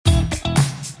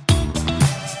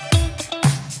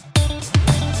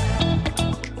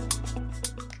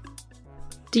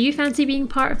Do you fancy being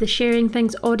part of the Sharing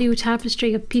Things audio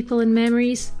tapestry of people and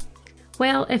memories?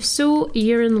 Well, if so,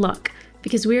 you're in luck,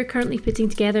 because we're currently putting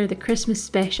together the Christmas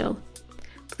special.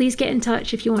 Please get in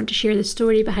touch if you want to share the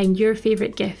story behind your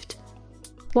favourite gift.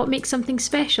 What makes something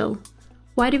special?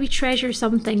 Why do we treasure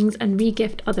some things and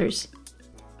re-gift others?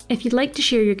 If you'd like to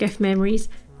share your gift memories,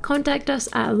 contact us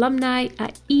at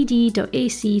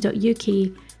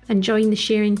alumni@ed.ac.uk and join the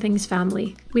Sharing Things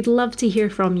family. We'd love to hear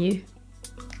from you.